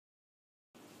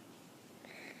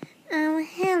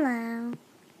Hello.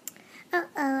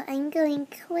 Uh-oh, I'm going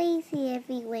crazy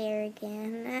everywhere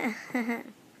again.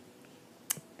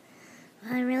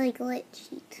 I'm really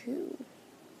glitchy, too.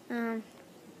 Well,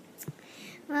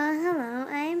 hello,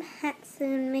 I'm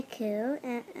Hatsune Miku.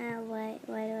 Why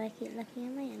do I keep looking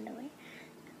at my underwear?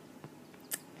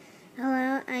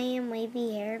 Hello, I am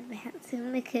wavy hair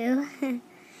Hatsune Miku.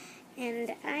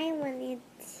 And I wanted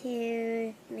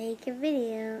to make a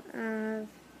video of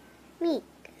me,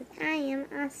 because I am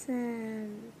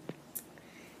awesome.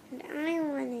 And I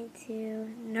wanted to...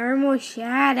 No more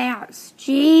shout-outs.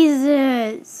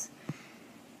 Jesus!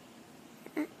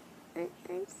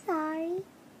 I'm sorry.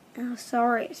 Oh,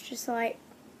 sorry. It's just like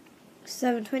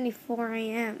 7:24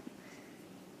 a.m.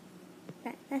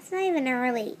 That's not even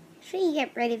early. Sure, you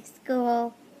get ready for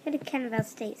school. Go to Kenneville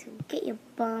State School. Get your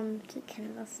bum to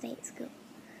Kenneville State School.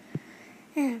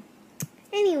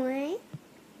 Anyway,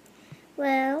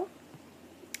 well,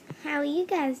 how are you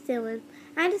guys doing?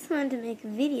 I just wanted to make a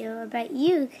video about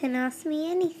you can ask me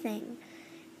anything.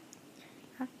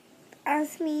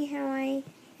 Ask me how I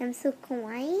am so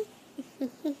kawaii.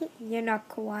 You're not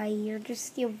kawaii,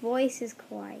 your voice is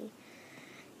kawaii.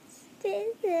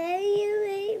 You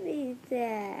made me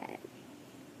sad.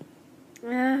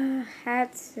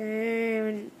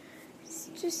 Hatsune.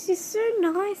 You're so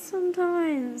nice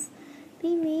sometimes.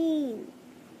 Be mean.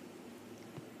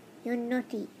 You're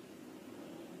naughty.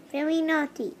 Very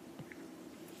naughty.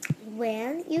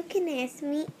 Well, you can ask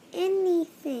me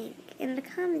anything in the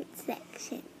comment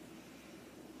section.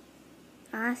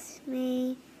 Ask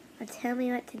me, or tell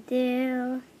me what to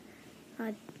do,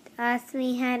 or ask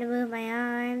me how to move my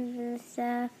arms and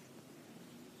stuff.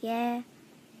 Yeah.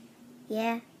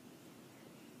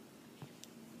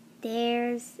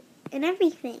 Dares and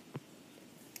everything.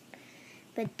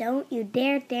 But don't you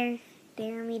dare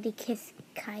me to kiss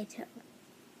Kaito.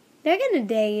 They're gonna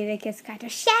dare you to kiss Kaito.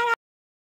 Shut up!